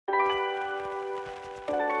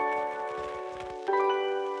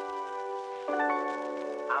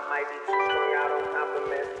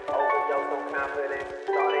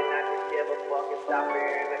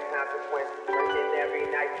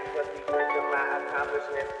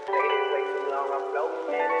accomplishments. They didn't wait too long. I'm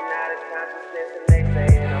floating in and out of consciousness, and they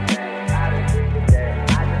saying I'm back. I don't agree with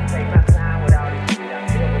that. I just take my time with all this shit. I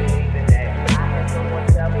still believe in that. I had someone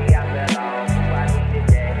tell me I fell off, so I needed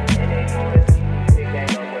that. And they wanna see me pick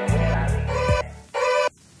back up where I leave it at.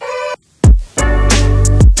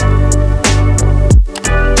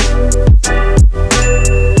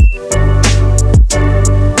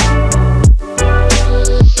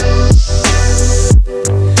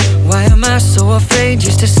 Why am I so afraid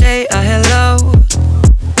just to say a hello?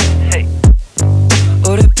 Hey.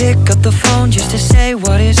 Or to pick up the phone just to say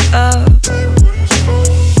what is up?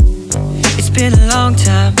 It's been a long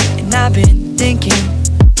time and I've been thinking,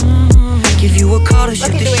 give you a call to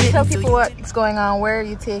shoot the shit. Tell people what's going on. Where are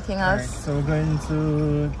you taking us? Right, so we're going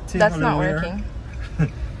to Tivoli. That's not working.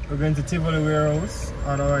 We're going to Tivoli Warehouse,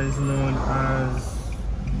 otherwise known as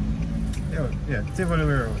Tivoli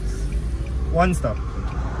Warehouse. One stop.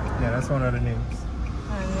 Yeah, that's one of the names.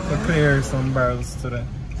 To clear some barrels today.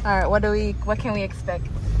 All right, what can we expect?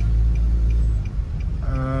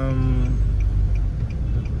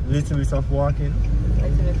 Little bit of walking.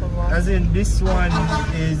 As in, this one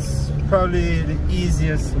is probably the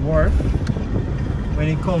easiest work when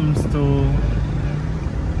it comes to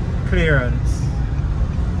clearance.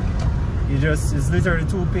 It's literally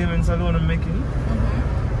 2 payments alone I'm making,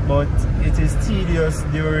 but it is tedious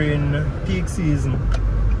during peak season,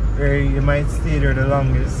 where you might stay there the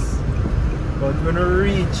longest. But when we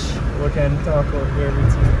reach, we can talk about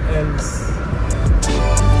everything else.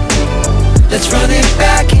 Let's run it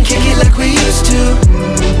back and kick it like we used to.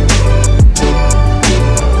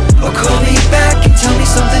 Or call me back and tell me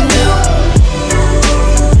something new.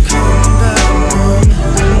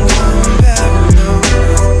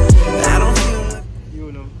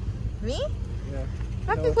 You know. Me? Yeah.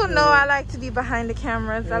 Let people know I like to be behind the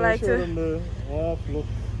cameras. I like to. Look.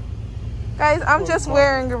 Guys, I'm just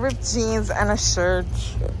wearing ripped jeans and a shirt.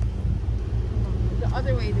 The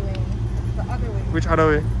other way, Dwayne. The other way. Which other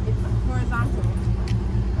way? It's horizontal.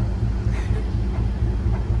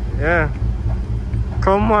 Yeah.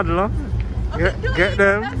 Come model, huh? Okay, Get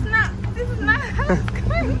them. This is not how it's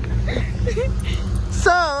going.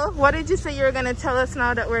 So, what did you say you were going to tell us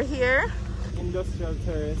now that we're here? Industrial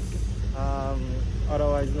Terrace,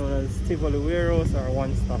 otherwise known as Tivoli Warehouse or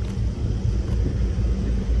One Stop.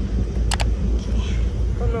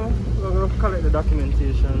 Hello, we'll collect the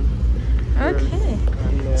documentation. Okay.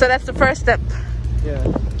 And, so that's the first step. Yeah,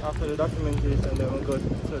 after the documentation, then we'll go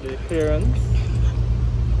to the clearance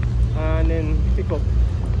and then pick up.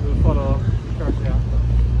 We'll follow shortly after.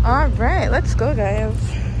 Alright, let's go, guys.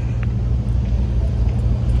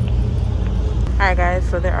 Alright, guys,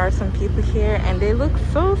 so there are some people here and they look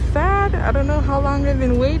so sad. I don't know how long they've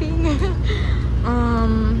been waiting.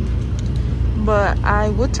 But I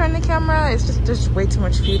would turn the camera. It's just there's way too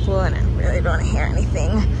much people and I really don't hear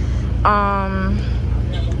anything.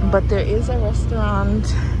 But there is a restaurant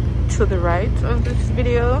to the right of this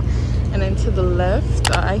video, and then to the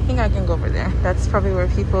left, I think I can go over there. That's probably where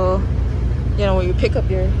people, you know, where you pick up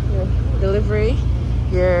your delivery,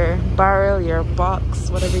 your barrel, your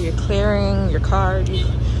box, whatever you're clearing, your card.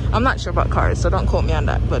 I'm not sure about cards, so don't quote me on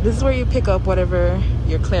that, but this is where you pick up whatever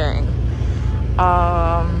you're clearing.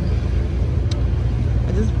 I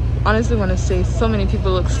just honestly want to say so many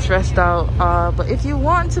people look stressed out, but if you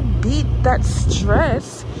want to beat that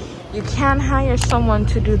stress, you can hire someone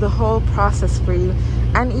to do the whole process for you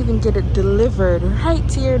and even get it delivered right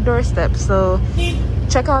to your doorstep. So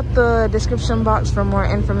check out the description box for more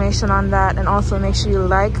information on that, and also make sure you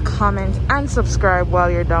like, comment, and subscribe while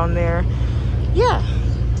you're down there. Yeah.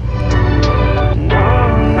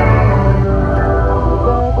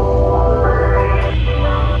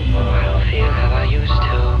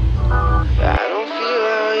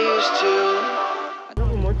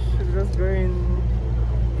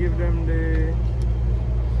 Give them the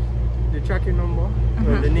tracking number,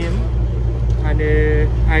 well, the name and the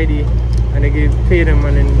ID, and they pay them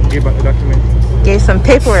and then give back the document. Gave some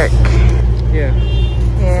paperwork. Yeah.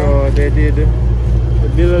 So they did the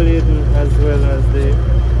bill of lading as well as the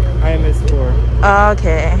IMS score.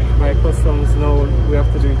 Okay. By customs now we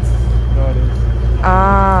have to do it nowadays.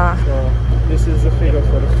 So this is the figure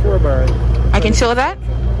for the 4 barrels. I can show that?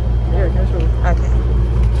 Yeah, I can show. Okay.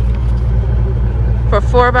 For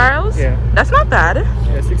 4 barrels? Yeah. That's not bad.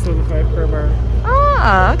 Yeah, 605 per barrel.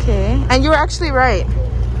 Ah, okay. And you were actually right.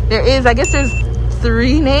 There is, I guess there's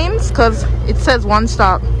 3 names because it says One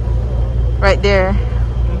Stop right there.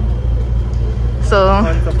 So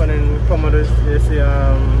One Stop, and then Commodus, they say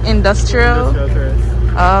Industrial Terrace.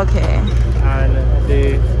 Okay. And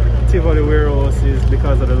the Tivoli Warehouse is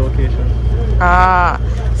because of the location. Ah,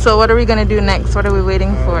 so what are we gonna do next? What are we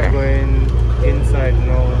waiting for? We're going inside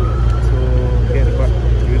now to get the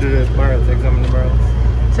barrels, examine the barrels.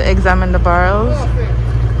 To examine the barrels.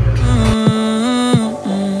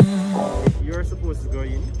 You're supposed to go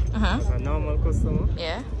in as a normal customer.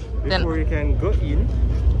 Yeah. Before you can go in,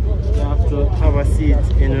 you have to have a seat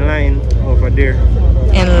in line over there.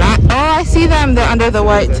 In line? Oh, I see them. They're under the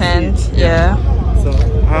white tent. Yeah. So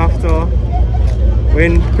after,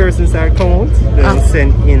 when persons start come out, they'll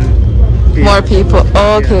send in people. More people.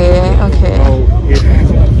 Okay. Okay. Now, if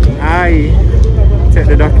I take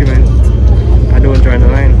the document, I don't join the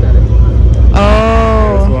line.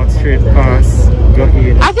 Oh. Just walk straight past, go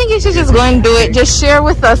in. I think you should just go and do it. Just share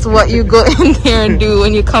with us what you go in here and do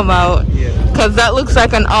when you come out. Because that looks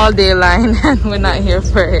like an all-day line and we're not here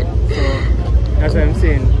for it. So, that's what I'm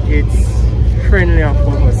saying. It's friendly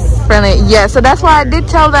for us. Friendly, yeah. So that's why I did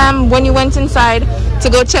tell them when you went inside to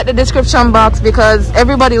go check the description box, because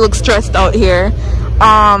everybody looks stressed out here.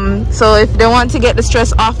 So if they want to get the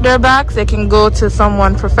stress off their backs, they can go to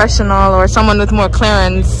someone professional or someone with more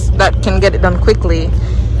clearance that can get it done quickly.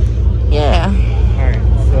 Yeah. Alright,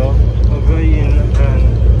 so we'll go in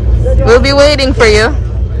and we'll be waiting for you.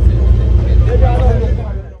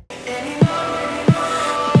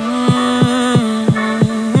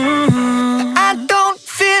 I don't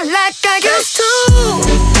feel like I used to. Oh,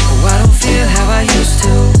 I don't feel how I used to.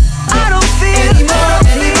 I don't feel anymore.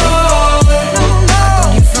 No, no. I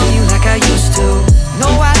don't hear from you like I used to. No,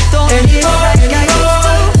 I don't feel like I used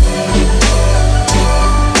to.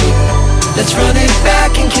 Let's run it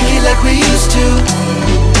back and kick it like we used to.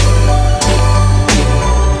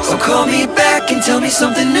 So call me back and tell me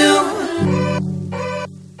something new.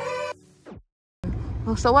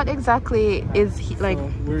 So what exactly is like?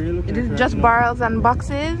 It is just barrels and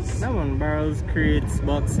boxes? That one, barrels, crates,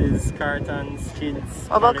 boxes, cartons, skids.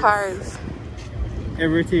 What about pallets. cars?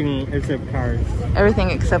 Everything except cars. Everything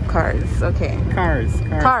except cars. Okay. Cars.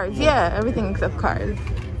 Cars, yeah, everything except cars.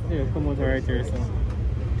 Yeah, come out right here.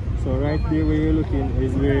 So right there where you're looking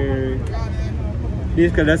is where,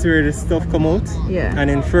 basically that's where the stuff come out. Yeah. And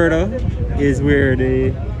then further is where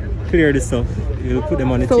they clear the stuff. You'll put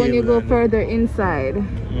them on the table. So when you go further inside,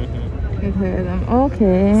 you clear them.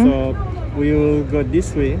 Okay. So we will go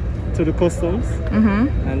this way to the customs,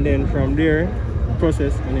 and then from there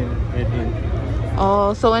process and then head in.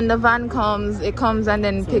 Oh, so when the van comes, it comes and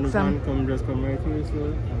then So picks the them. van just come right here, so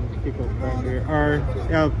and pick up right there. Or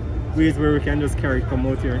ways where we can just carry it, come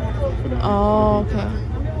out here. For the Oh, okay. I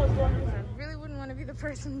really wouldn't want to be the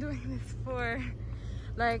person doing this for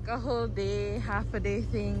like a whole day, half a day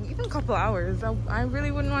thing, even a couple hours. I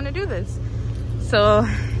really wouldn't want to do this. So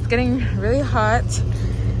it's getting really hot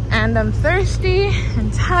and I'm thirsty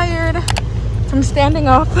and tired from standing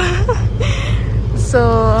up.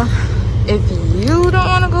 So if you don't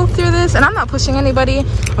want to go through this, and I'm not pushing anybody,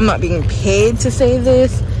 I'm not being paid to say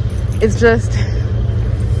this, it's just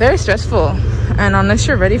very stressful, and unless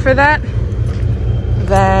you're ready for that,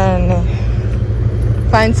 then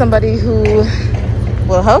find somebody who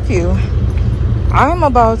will help you. I'm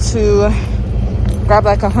about to grab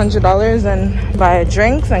like $100 and buy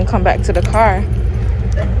drinks and come back to the car,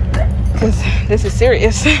 because this is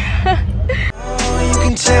serious. You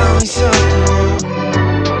can tell me something.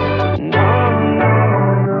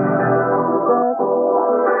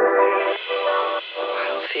 I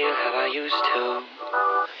don't feel how I used to.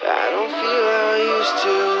 I don't feel how I used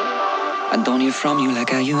to. I don't hear from you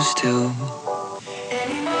like I used to.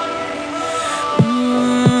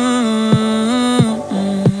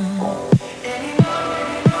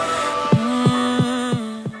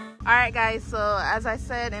 Alright guys, so as I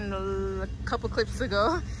said in a couple clips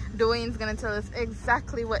ago, Dwayne's gonna tell us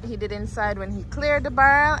exactly what he did inside when he cleared the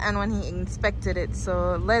barrel and when he inspected it.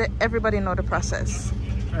 So let everybody know the process.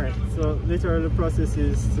 Alright, so literally the process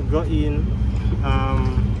is to go in,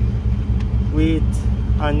 wait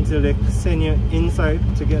until they send you inside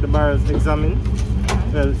to get the barrels examined.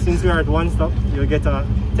 Well, since we are at one stop, you'll get a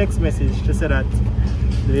text message to say that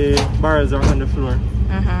the barrels are on the floor.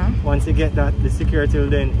 Once you get that, the security will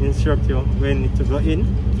then instruct you when to go in.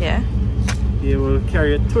 Yeah. They will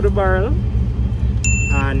carry it to the barrel,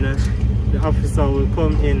 and the officer will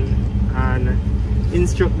come in and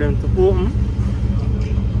instruct them to open,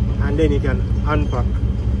 and then you can unpack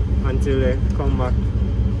until they come back.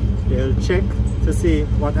 They'll check to see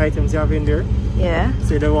what items you have in there. Yeah.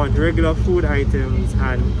 So they want regular food items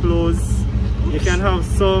and clothes. You can have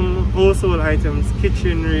some household items,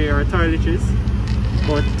 kitchenry or toiletries,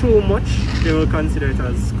 but too much they will consider it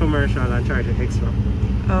as commercial and charge it extra.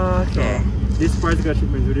 Okay. So this particular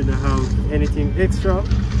shipment we didn't have anything extra,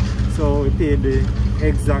 so we paid the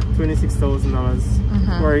exact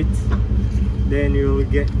 $26,000 for it. Then you'll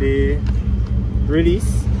get the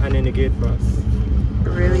release and then the gate pass.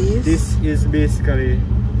 Release? This is basically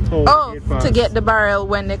gate pass. To get the barrel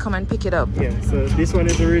when they come and pick it up. Yeah, so this one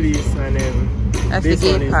is the release and then that's this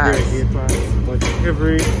the one gate is pass. the gate pass. But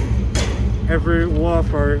every wharf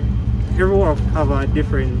have a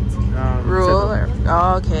different rule.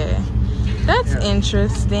 setup. Okay, that's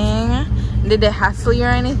interesting. Did they hassle you or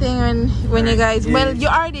anything when you guys? Well, you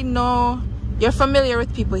already know. You're familiar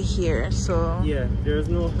with people here, so yeah, there's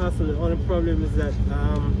no hassle. The only problem is that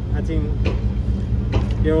I think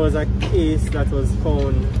there was a case that was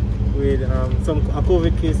found with a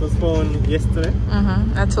COVID case was found yesterday.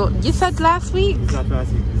 That's what you said last week. It's not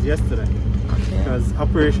last week, it's yesterday. Okay. Because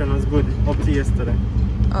operation was good up to yesterday.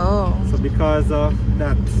 Oh. So because of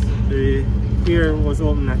that, the pier was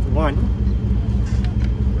open at 1.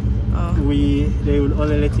 They would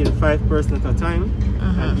only let in 5 persons at a time,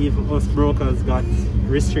 and even us brokers got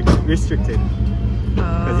restricted.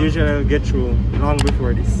 Because usually I'll get through long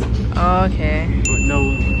before this. Okay. But now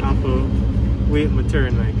I have to wait my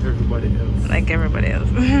turn like everybody else.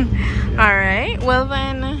 All right. Well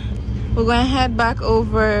then, we're going to head back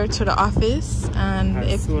over to the office, and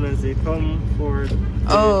as soon as they come for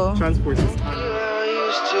the transport is on.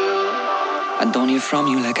 I don't hear from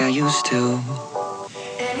you like I used to.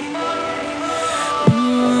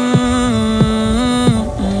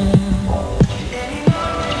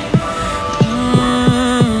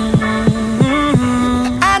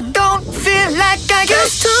 I don't feel like I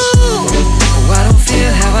used to. Oh, I don't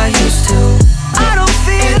feel how I used to. I don't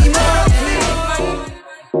feel anymore.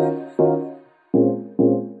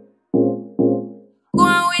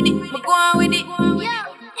 Go on with it. Yeah,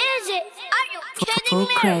 is it? Are you kidding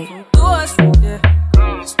me? Ghost,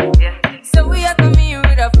 yeah. So we are coming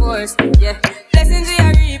with a force, yeah. Blessings we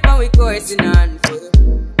are reaping, we coursing on.